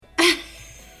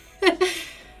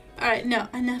right, no,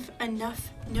 enough,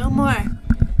 no more.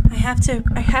 I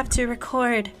have to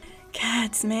record.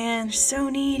 Cats, man, they're so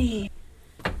needy.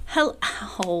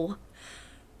 Hello.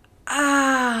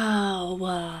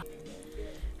 Ow.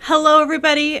 Hello,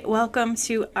 everybody. Welcome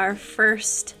to our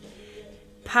first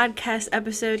podcast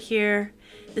episode here.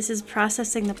 This is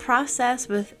Processing the Process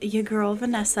with your girl,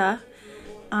 Vanessa.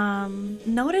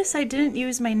 Notice I didn't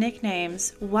use my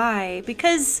nicknames. Why?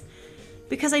 Because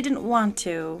I didn't want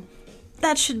to.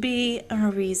 That should be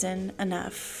a reason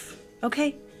enough.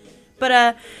 Okay?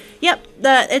 But, yep,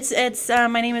 it's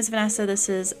my name is Vanessa. This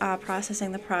is,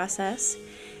 Processing the Process.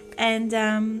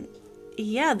 And,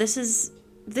 yeah, this is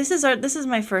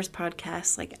my first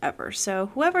podcast, like, ever.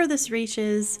 So whoever this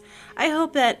reaches, I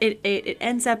hope that it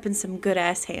ends up in some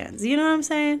good-ass hands. You know what I'm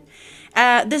saying?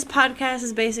 This podcast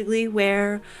is basically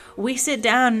where we sit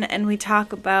down and we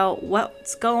talk about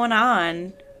what's going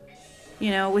on,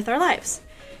 with our lives.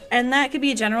 And that could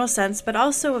be a general sense, but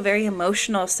also a very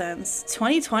emotional sense.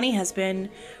 2020 has been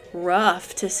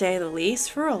rough, to say the least,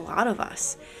 for a lot of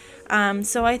us.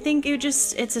 So I think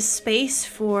it's a space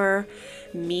for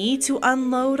me to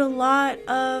unload a lot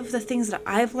of the things that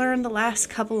I've learned the last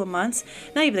couple of months,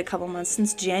 not even a couple of months,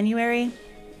 since January,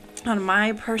 on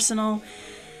my personal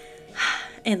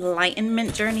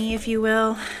enlightenment journey, if you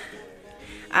will.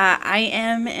 I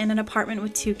am in an apartment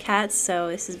with 2 cats, so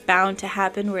this is bound to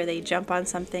happen where they jump on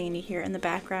something and you hear it in the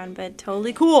background, but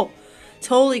totally cool.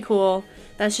 Totally cool.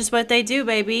 That's just what they do,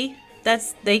 baby.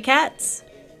 They cats.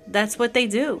 That's what they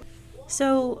do.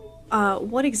 So,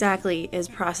 what exactly is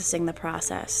processing the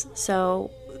process? So,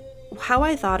 how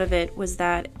I thought of it was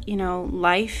that,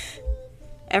 life,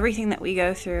 everything that we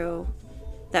go through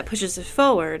that pushes us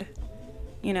forward,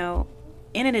 in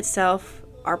it itself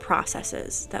are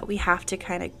processes that we have to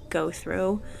kind of go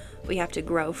through. We have to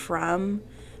grow from.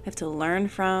 We have to learn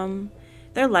from.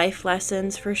 They're life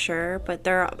lessons for sure, but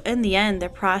in the end, they're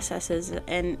processes.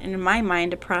 And in my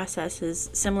mind, a process is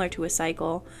similar to a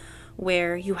cycle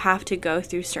where you have to go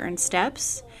through certain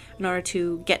steps in order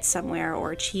to get somewhere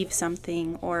or achieve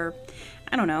something or,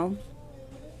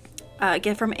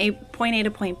 get from point A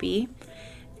to point B.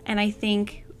 And I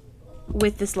think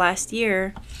with this last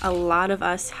year, a lot of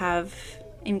us have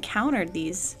encountered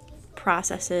these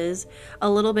processes a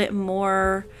little bit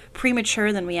more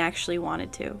premature than we actually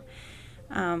wanted to.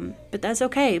 But that's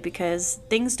okay, because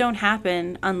things don't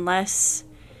happen unless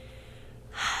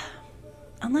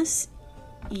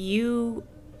you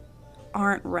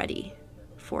aren't ready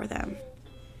for them.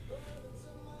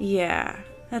 Yeah,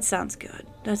 that sounds good.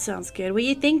 What do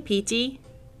you think, Peachy?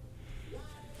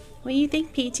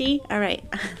 All right.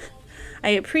 I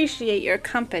appreciate your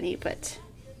company, but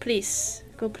please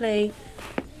go play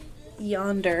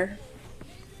yonder.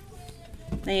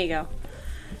 There you go.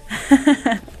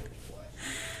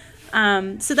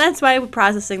 So that's why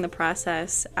Processing the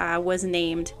Process was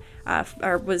named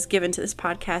or was given to this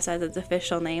podcast as its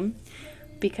official name,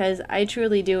 because I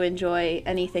truly do enjoy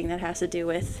anything that has to do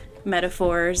with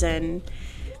metaphors and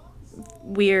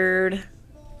weird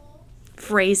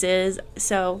phrases.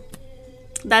 So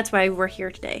that's why we're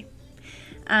here today.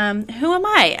 Who am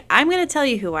I? I'm going to tell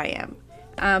you who I am.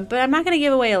 But I'm not going to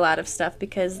give away a lot of stuff,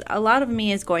 because a lot of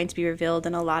me is going to be revealed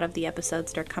in a lot of the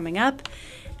episodes that are coming up.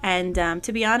 And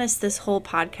to be honest, this whole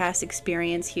podcast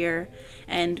experience here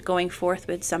and going forth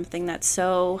with something that's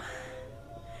so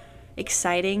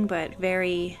exciting but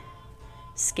very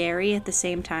scary at the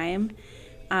same time,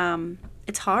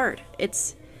 it's hard.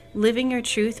 It's living your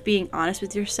truth, being honest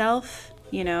with yourself,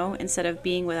 instead of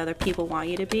being what other people want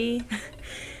you to be.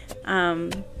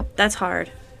 That's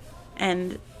hard.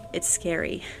 And it's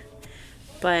scary,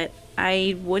 but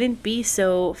I wouldn't be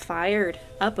so fired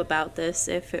up about this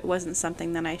if it wasn't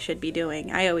something that I should be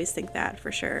doing. I always think that,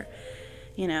 for sure.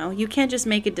 You can't just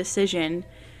make a decision,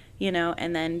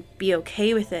 and then be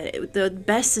okay with it. The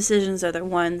best decisions are the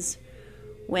ones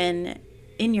when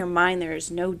in your mind there is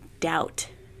no doubt.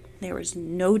 There is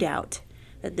no doubt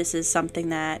that this is something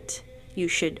that you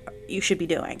should be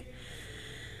doing.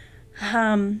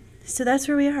 So that's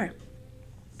where we are.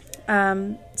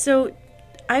 So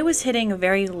I was hitting a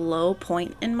very low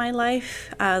point in my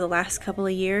life the last couple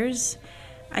of years.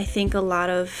 I think a lot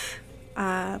of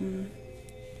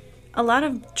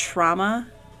trauma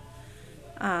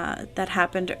that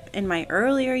happened in my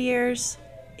earlier years,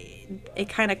 it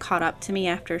kind of caught up to me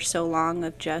after so long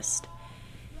of just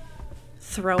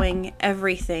throwing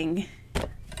everything.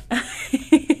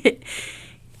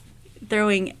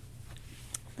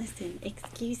 Listen,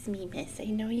 excuse me, miss. I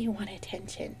know you want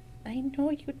attention. I know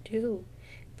you do.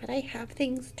 But I have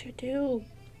things to do.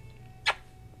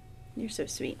 You're so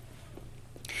sweet.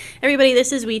 Everybody,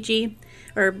 this is Weechi.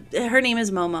 or her name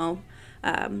is Momo,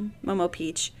 Momo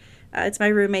Peach. It's my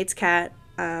roommate's cat,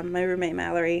 my roommate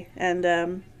Mallory, and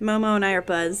Momo and I are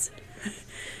buds.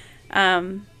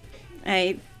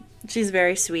 She's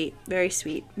very sweet, very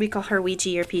sweet. We call her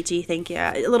Weechie or Peachy. Thank you.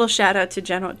 A little shout out to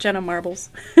Jenna Marbles.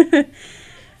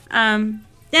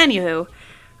 Anywho,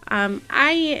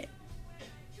 I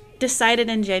decided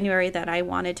in January that I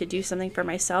wanted to do something for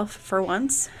myself for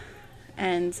once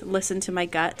and listen to my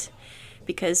gut,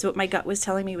 because what my gut was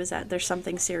telling me was that there's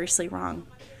something seriously wrong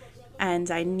and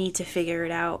I need to figure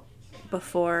it out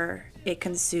before it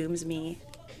consumes me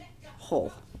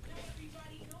whole.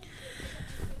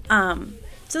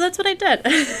 So that's what I did.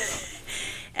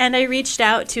 And I reached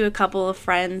out to a couple of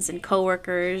friends and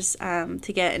coworkers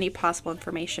to get any possible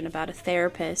information about a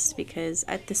therapist, because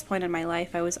at this point in my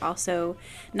life, I was also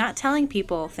not telling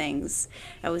people things.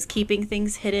 I was keeping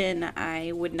things hidden.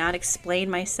 I would not explain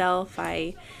myself.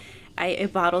 I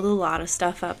bottled a lot of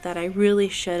stuff up that I really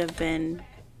should have been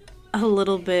a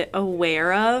little bit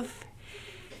aware of.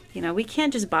 You know, we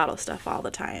can't just bottle stuff all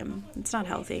the time. It's not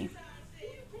healthy.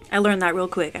 I learned that real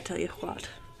quick, I tell you what.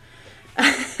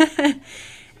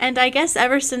 And I guess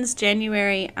ever since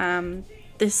January,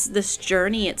 this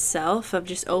journey itself of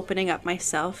just opening up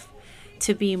myself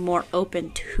to be more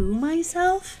open to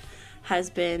myself has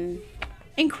been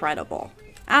incredible.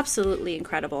 Absolutely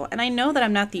incredible. And I know that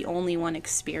I'm not the only one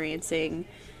experiencing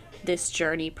this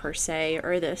journey per se,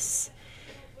 or this,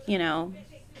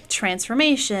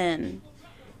 transformation.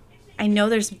 I know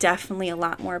there's definitely a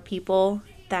lot more people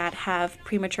that have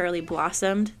prematurely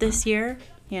blossomed this year,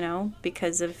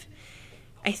 because of,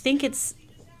 I think it's,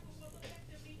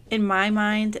 in my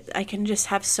mind, I can just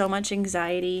have so much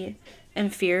anxiety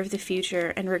and fear of the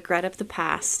future and regret of the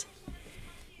past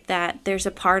that there's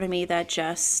a part of me that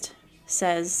just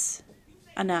says,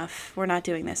 enough, we're not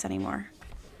doing this anymore.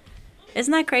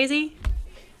 Isn't that crazy?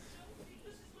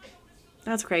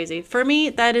 That's crazy. For me,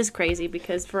 that is crazy,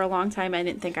 because for a long time I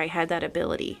didn't think I had that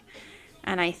ability.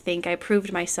 And I think I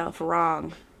proved myself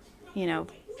wrong, in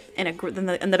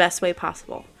the best way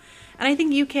possible. And I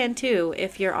think you can too,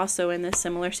 if you're also in this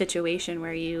similar situation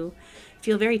where you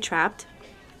feel very trapped,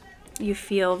 you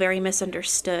feel very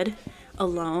misunderstood,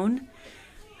 alone.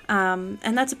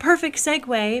 And that's a perfect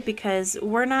segue, because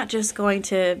we're not just going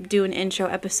to do an intro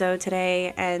episode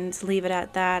today and leave it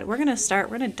at that. We're going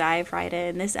to dive right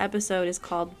in. This episode is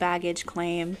called Baggage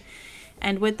Claim.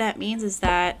 And what that means is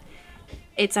that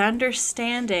it's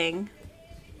understanding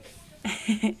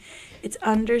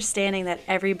that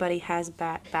everybody has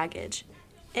baggage.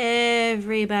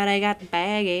 Everybody got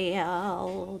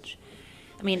baggage.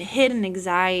 I mean, hidden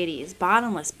anxieties,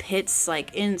 bottomless pits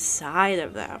inside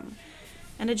of them.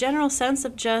 And a general sense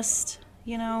of just,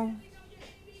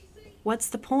 what's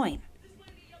the point?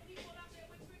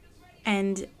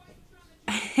 And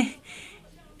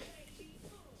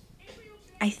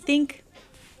I think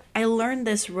I learned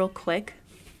this real quick.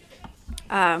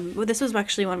 This was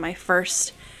actually one of my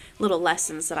first little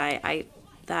lessons that I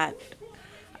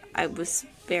was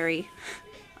very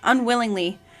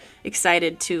unwillingly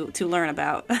excited to learn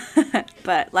about.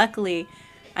 But luckily,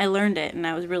 I learned it, and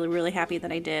I was really, really happy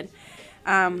that I did.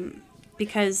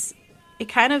 Because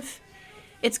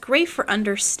it's great for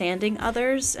understanding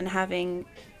others and having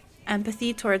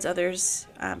empathy towards others'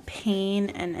 pain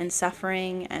and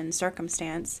suffering and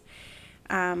circumstance.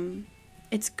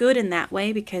 It's good in that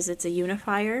way because it's a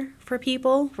unifier for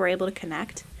people. We're able to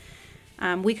connect.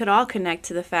 We could all connect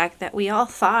to the fact that we all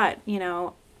thought,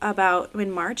 about when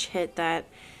March hit, that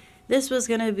this was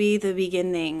going to be the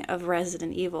beginning of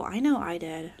Resident Evil. I know I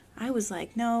did. I was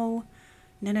like, no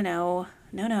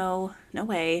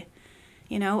way.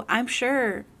 I'm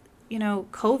sure,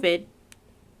 COVID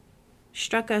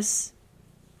struck us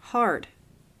hard,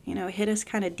 hit us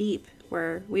kind of deep,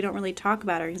 where we don't really talk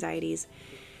about our anxieties.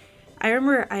 I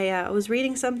remember I was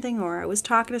reading something, or I was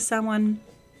talking to someone,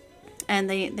 and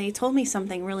they told me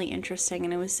something really interesting,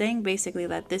 and it was saying basically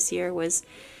that this year was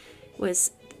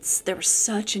there was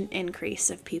such an increase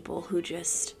of people who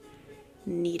just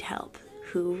need help,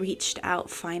 who reached out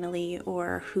finally,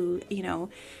 or who,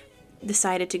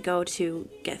 decided to go to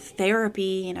get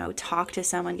therapy, talk to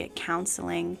someone, get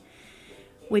counseling,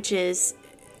 which is,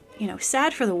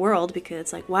 sad for the world, because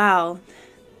it's like, wow,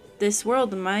 this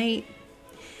world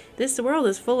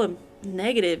is full of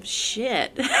negative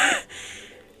shit.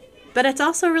 But it's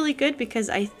also really good, because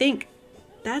I think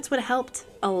that's what helped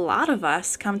a lot of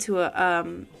us come to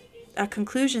a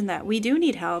conclusion that we do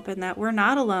need help, and that we're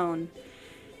not alone.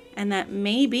 And that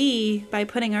maybe by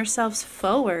putting ourselves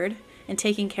forward and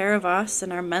taking care of us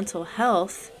and our mental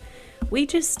health, we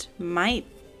just might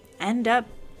end up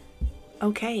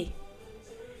okay.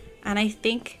 And I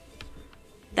think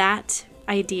that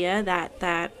idea,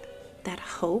 that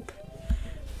hope,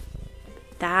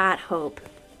 that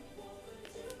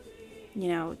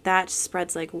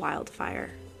spreads like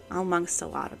wildfire amongst a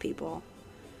lot of people.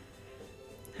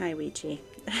 Hi, Ouija.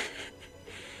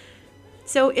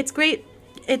 So it's great.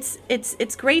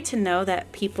 It's great to know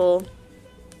that people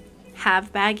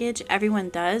have baggage. Everyone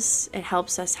does. It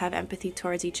helps us have empathy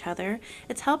towards each other.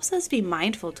 It helps us be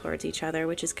mindful towards each other,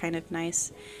 which is kind of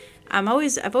nice. I've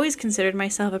always considered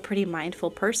myself a pretty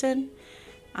mindful person,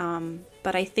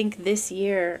 but I think this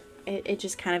year it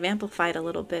just kind of amplified a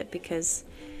little bit, because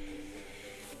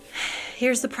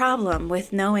here's the problem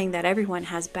with knowing that everyone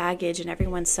has baggage and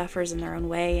everyone suffers in their own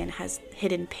way and has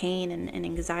hidden pain and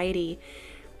anxiety.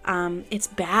 It's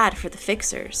bad for the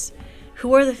fixers.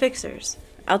 Who are the fixers?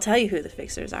 I'll tell you who the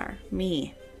fixers are.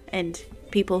 Me and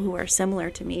people who are similar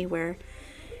to me, where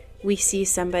we see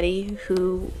somebody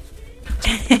who...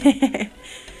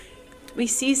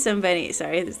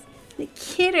 sorry, the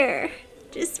kidder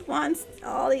just wants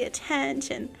all the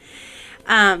attention.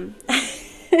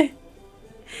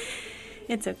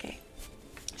 It's okay.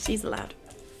 She's allowed.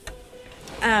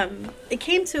 It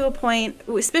came to a point,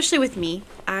 especially with me,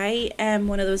 I am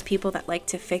one of those people that like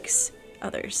to fix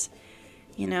others.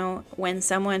 When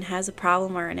someone has a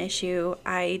problem or an issue,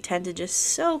 I tend to just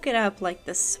soak it up like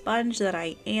the sponge that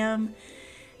I am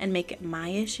and make it my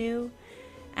issue.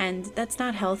 And that's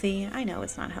not healthy. I know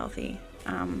it's not healthy.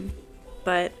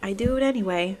 But I do it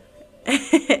anyway.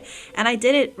 And I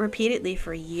did it repeatedly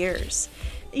for years.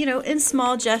 In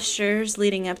small gestures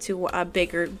leading up to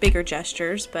bigger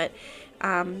gestures. But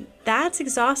that's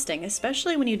exhausting,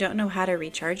 especially when you don't know how to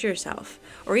recharge yourself.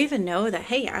 Or even know that,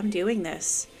 hey, I'm doing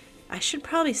this. I should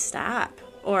probably stop.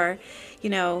 Or,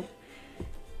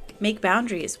 make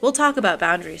boundaries. We'll talk about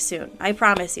boundaries soon. I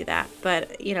promise you that.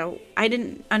 But, I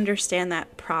didn't understand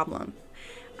that problem.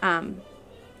 I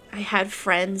had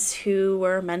friends who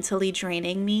were mentally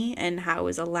draining me and how I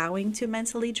was allowing to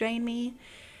mentally drain me.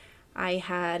 I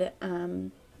had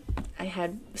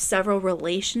several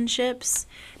relationships,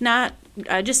 not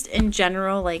just in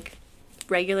general, like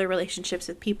regular relationships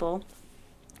with people,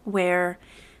 where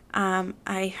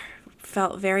I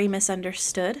felt very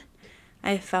misunderstood.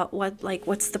 I felt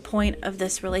what's the point of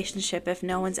this relationship if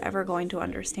no one's ever going to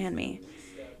understand me?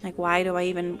 Like, why do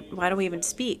we even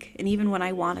speak? And even when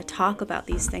I want to talk about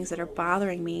these things that are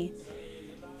bothering me,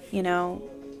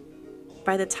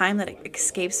 by the time that it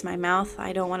escapes my mouth,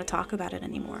 I don't want to talk about it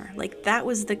anymore. Like, that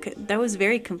was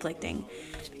very conflicting,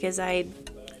 because I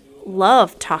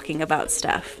love talking about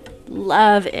stuff.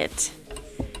 Love it.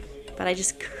 But I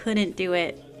just couldn't do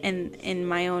it in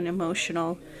my own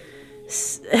emotional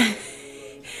state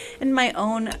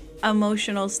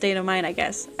of mind, I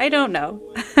guess. I don't know.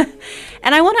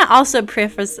 And I want to also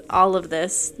preface all of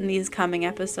this in these coming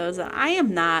episodes that I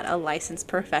am not a licensed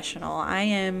professional. I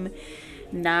am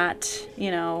not,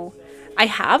 I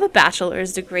have a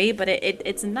bachelor's degree, but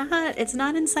it's not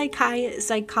in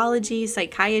psychology,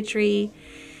 psychiatry,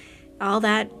 all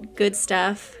that good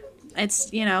stuff. It's,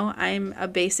 I'm a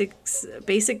basic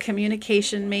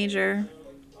communication major,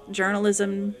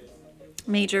 journalism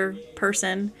major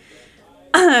person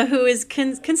who is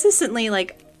consistently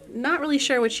not really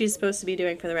sure what she's supposed to be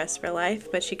doing for the rest of her life,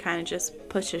 but she kind of just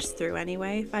pushes through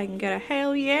anyway. If I can get a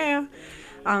hell yeah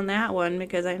on that one,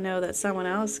 because I know that someone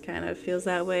else kind of feels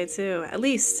that way too. At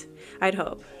least I'd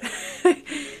hope.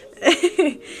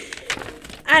 I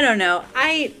don't know.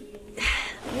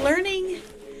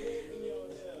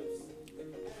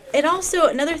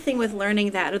 Another thing with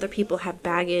learning that other people have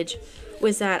baggage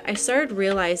was that I started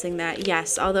realizing that,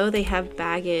 yes, although they have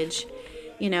baggage,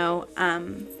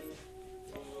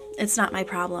 it's not my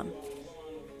problem.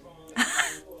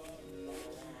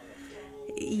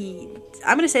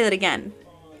 I'm going to say that again.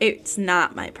 It's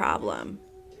not my problem.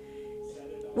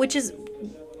 Which is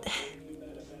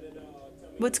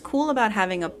what's cool about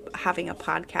having a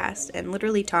podcast and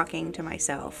literally talking to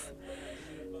myself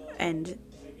and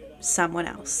someone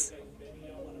else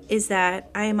is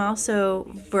that I am also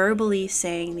verbally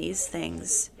saying these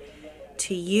things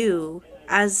to you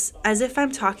as if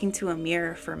I'm talking to a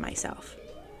mirror for myself.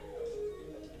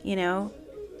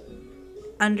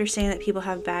 Understanding that people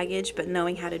have baggage, but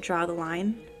knowing how to draw the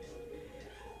line.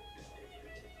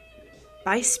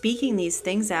 By speaking these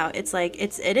things out, it's like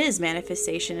it is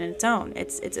manifestation in its own.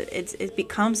 It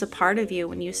becomes a part of you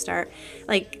when you start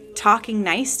talking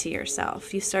nice to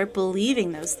yourself. You start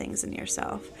believing those things in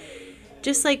yourself.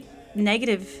 Just like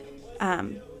negative,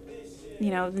 the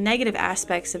negative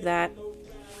aspects of that,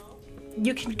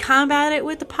 you can combat it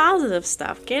with the positive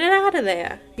stuff. Get it out of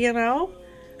there,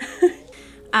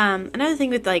 Another thing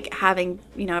with like having,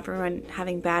 everyone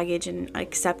having baggage and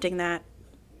accepting that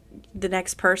the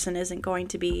next person isn't going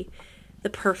to be the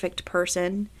perfect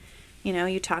person.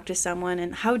 You talk to someone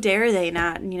and how dare they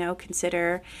not,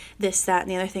 consider this, that,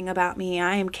 and the other thing about me.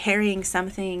 I am carrying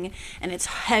something and it's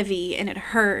heavy and it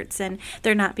hurts and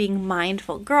they're not being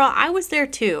mindful. Girl, I was there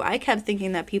too. I kept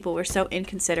thinking that people were so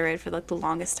inconsiderate for like the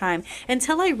longest time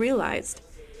until I realized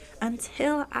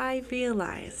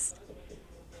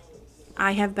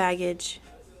I have baggage.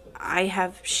 I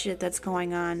have shit that's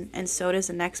going on, and so does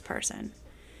the next person.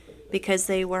 Because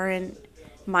they weren't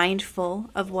mindful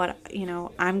of what,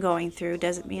 I'm going through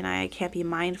doesn't mean I can't be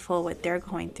mindful of what they're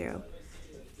going through.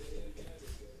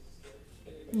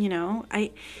 I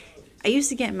used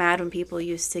to get mad when people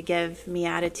used to give me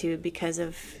attitude because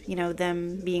of,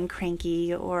 them being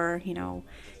cranky or,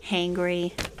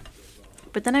 hangry.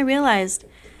 But then I realized,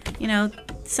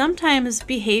 sometimes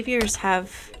behaviors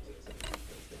have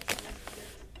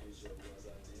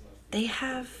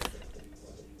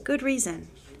good reason.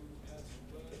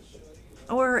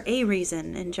 Or a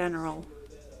reason in general.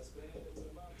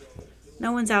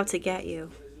 No one's out to get you.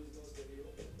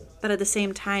 But at the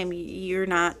same time,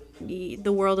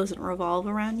 the world doesn't revolve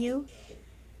around you.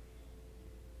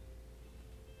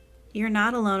 You're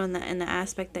not alone in the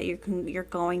aspect that you're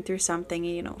going through something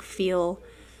and you don't feel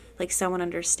like someone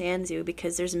understands you,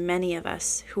 because there's many of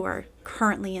us who are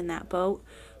currently in that boat,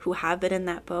 who have been in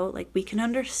that boat. Like, we can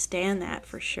understand that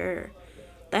for sure.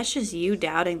 That's just you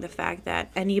doubting the fact that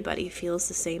anybody feels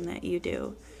the same that you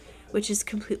do, which is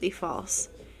completely false.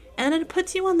 And it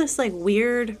puts you on this like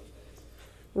weird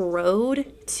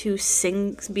road to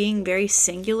being very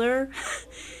singular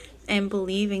and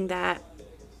believing that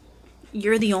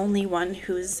you're the only one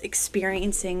who's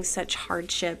experiencing such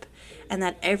hardship and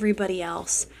that everybody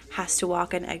else has to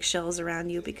walk on eggshells around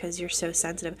you because you're so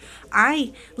sensitive.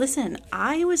 I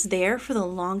was there for the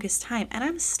longest time and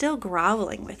I'm still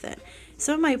groveling with it.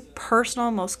 Some of my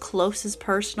closest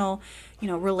personal,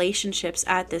 relationships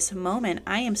at this moment,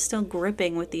 I am still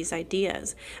gripping with these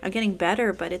ideas. I'm getting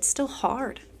better, but it's still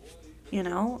hard,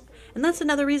 And that's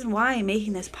another reason why I'm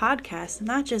making this podcast. I'm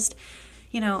not just,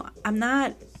 I'm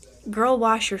not girl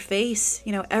wash your face,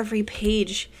 every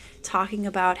page talking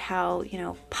about how,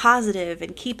 positive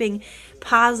and keeping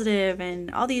positive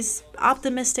and all these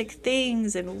optimistic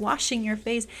things and washing your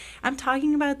face. I'm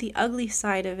talking about the ugly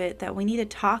side of it that we need to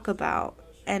talk about.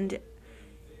 And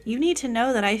you need to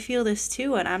know that I feel this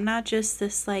too. And I'm not just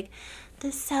this like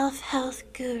the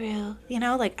self-help guru,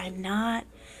 I'm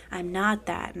not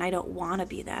that. And I don't want to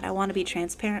be that. I want to be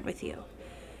transparent with you.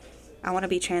 I want to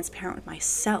be transparent with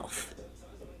myself.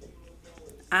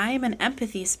 I'm an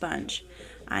empathy sponge.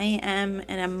 I am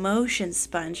an emotion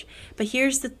sponge. But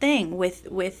here's the thing with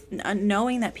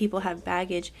knowing that people have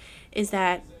baggage is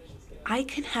that I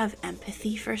can have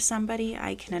empathy for somebody.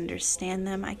 I can understand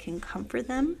them. I can comfort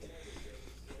them.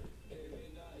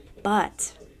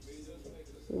 But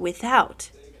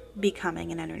without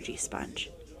becoming an energy sponge.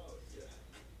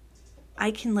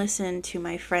 I can listen to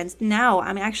my friends. Now,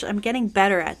 I'm getting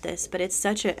better at this, but it's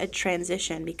such a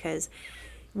transition because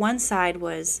one side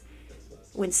was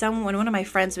when one of my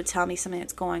friends would tell me something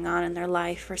that's going on in their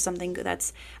life or something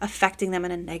that's affecting them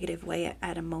in a negative way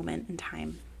at a moment in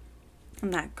time, in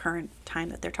that current time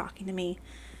that they're talking to me.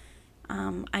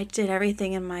 I did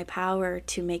everything in my power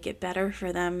to make it better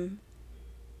for them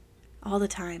all the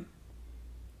time.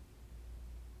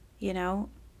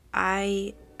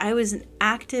 I was an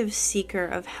active seeker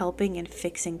of helping and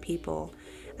fixing people.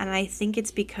 And I think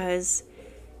it's because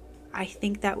I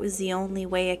think that was the only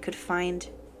way I could find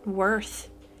worth.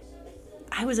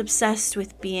 I was obsessed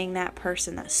with being that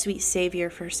person, that sweet savior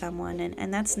for someone.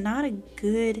 And that's not a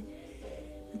good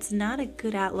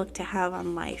outlook to have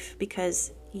on life,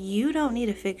 because you don't need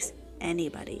to fix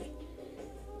anybody.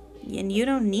 And you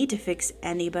don't need to fix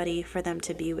anybody for them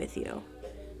to be with you.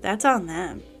 That's on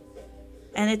them.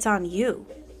 And it's on you.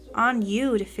 On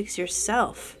you to fix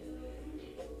yourself.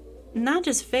 Not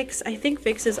just fix. I think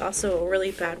fix is also a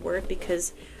really bad word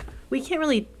because we can't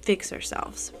really fix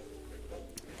ourselves.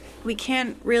 We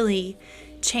can't really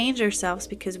change ourselves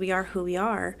because we are who we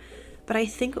are. But I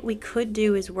think what we could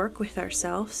do is work with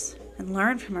ourselves and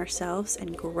learn from ourselves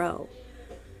and grow.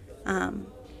 I'm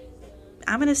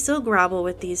going to still grapple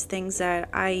with these things that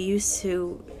I used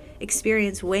to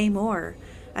experience way more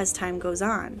as time goes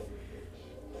on.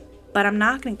 But I'm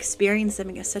not going to experience them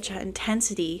in such an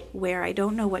intensity where I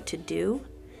don't know what to do.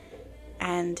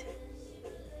 And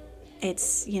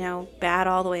it's, bad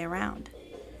all the way around.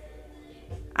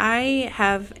 I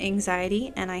have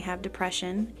anxiety and I have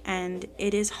depression, and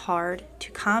it is hard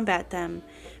to combat them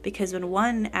because when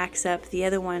one acts up, the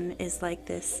other one is like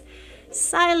this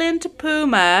silent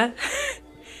puma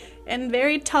and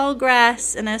very tall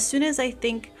grass. And as soon as I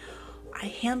think I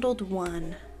handled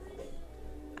one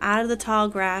out of the tall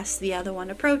grass, the other one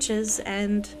approaches,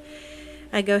 and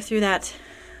I go through that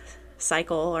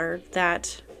cycle, or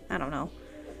that, I don't know.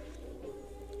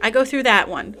 I go through that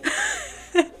one.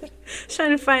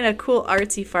 Trying to find a cool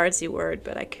artsy fartsy word,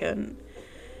 but I couldn't.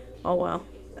 Oh well.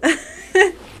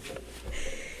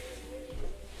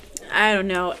 I don't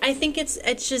know. I think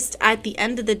it's just at the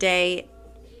end of the day,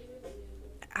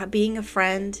 being a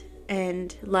friend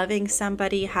and loving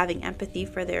somebody, having empathy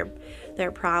for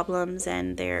their problems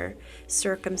and their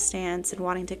circumstance and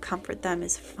wanting to comfort them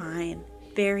is fine.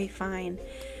 Very fine.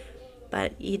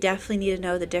 But you definitely need to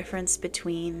know the difference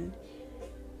between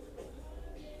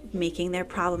making their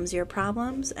problems your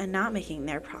problems and not making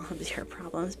their problems your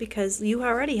problems, because you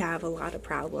already have a lot of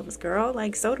problems, girl.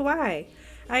 Like, so do I.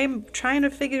 I'm trying to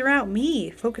figure out me.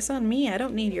 Focus on me. I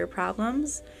don't need your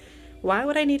problems. Why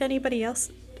would I need anybody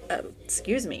else?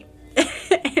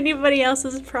 Anybody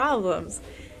else's problems?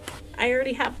 I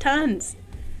already have tons.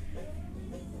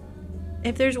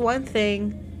 If there's one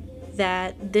thing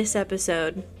that this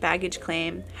episode, Baggage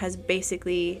Claim, has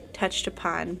basically touched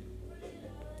upon,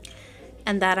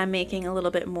 and that I'm making a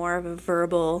little bit more of a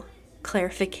verbal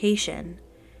clarification,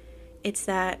 it's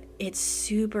that it's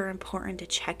super important to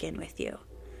check in with you.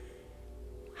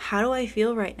 How do I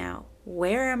feel right now?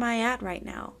 Where am I at right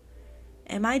now?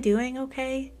 Am I doing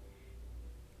okay?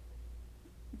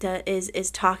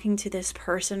 Is talking to this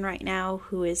person right now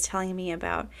who is telling me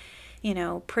about,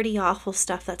 pretty awful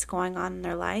stuff that's going on in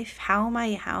their life. How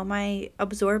am I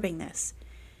absorbing this?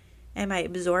 Am I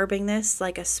absorbing this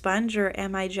like a sponge, or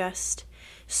am I just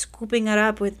scooping it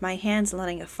up with my hands and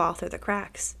letting it fall through the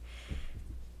cracks?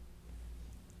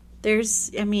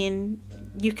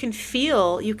 You can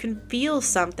feel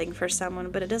something for someone,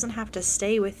 but it doesn't have to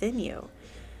stay within you.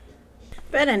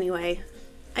 But anyway,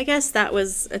 I guess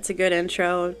it's a good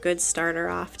intro, a good starter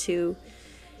off to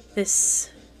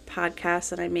this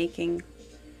podcast that I'm making.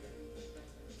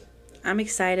 I'm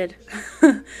excited.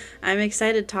 I'm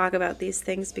excited to talk about these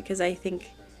things because I think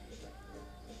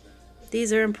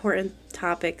these are important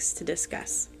topics to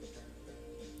discuss.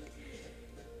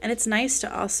 And it's nice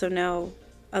to also know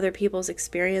other people's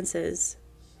experiences.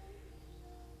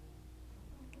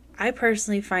 I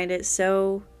personally find it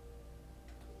so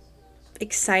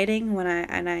exciting when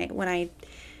I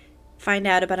find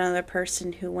out about another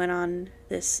person who went on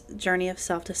this journey of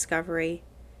self-discovery,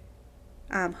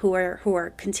 who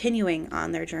are continuing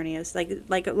on their journey, as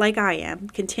like I am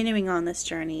continuing on this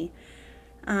journey,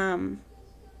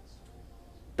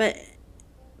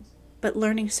 but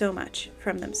learning so much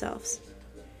from themselves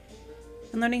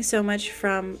and learning so much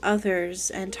from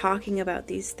others and talking about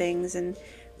these things and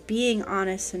being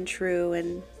honest and true.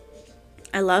 And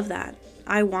I love that.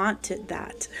 I wanted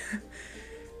that.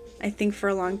 I think for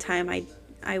a long time I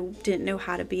didn't know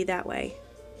how to be that way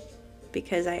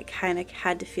because I kind of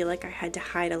had to feel like I had to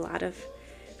hide a lot of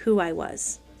who I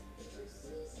was.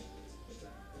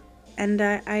 And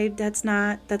that's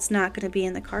not going to be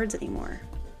in the cards anymore.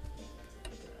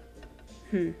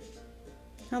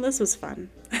 Well, this was fun.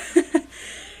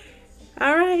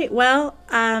 All right. Well,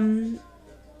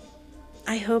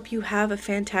 I hope you have a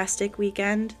fantastic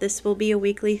weekend. This will be a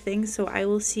weekly thing, so I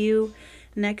will see you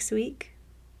next week.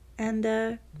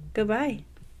 And goodbye.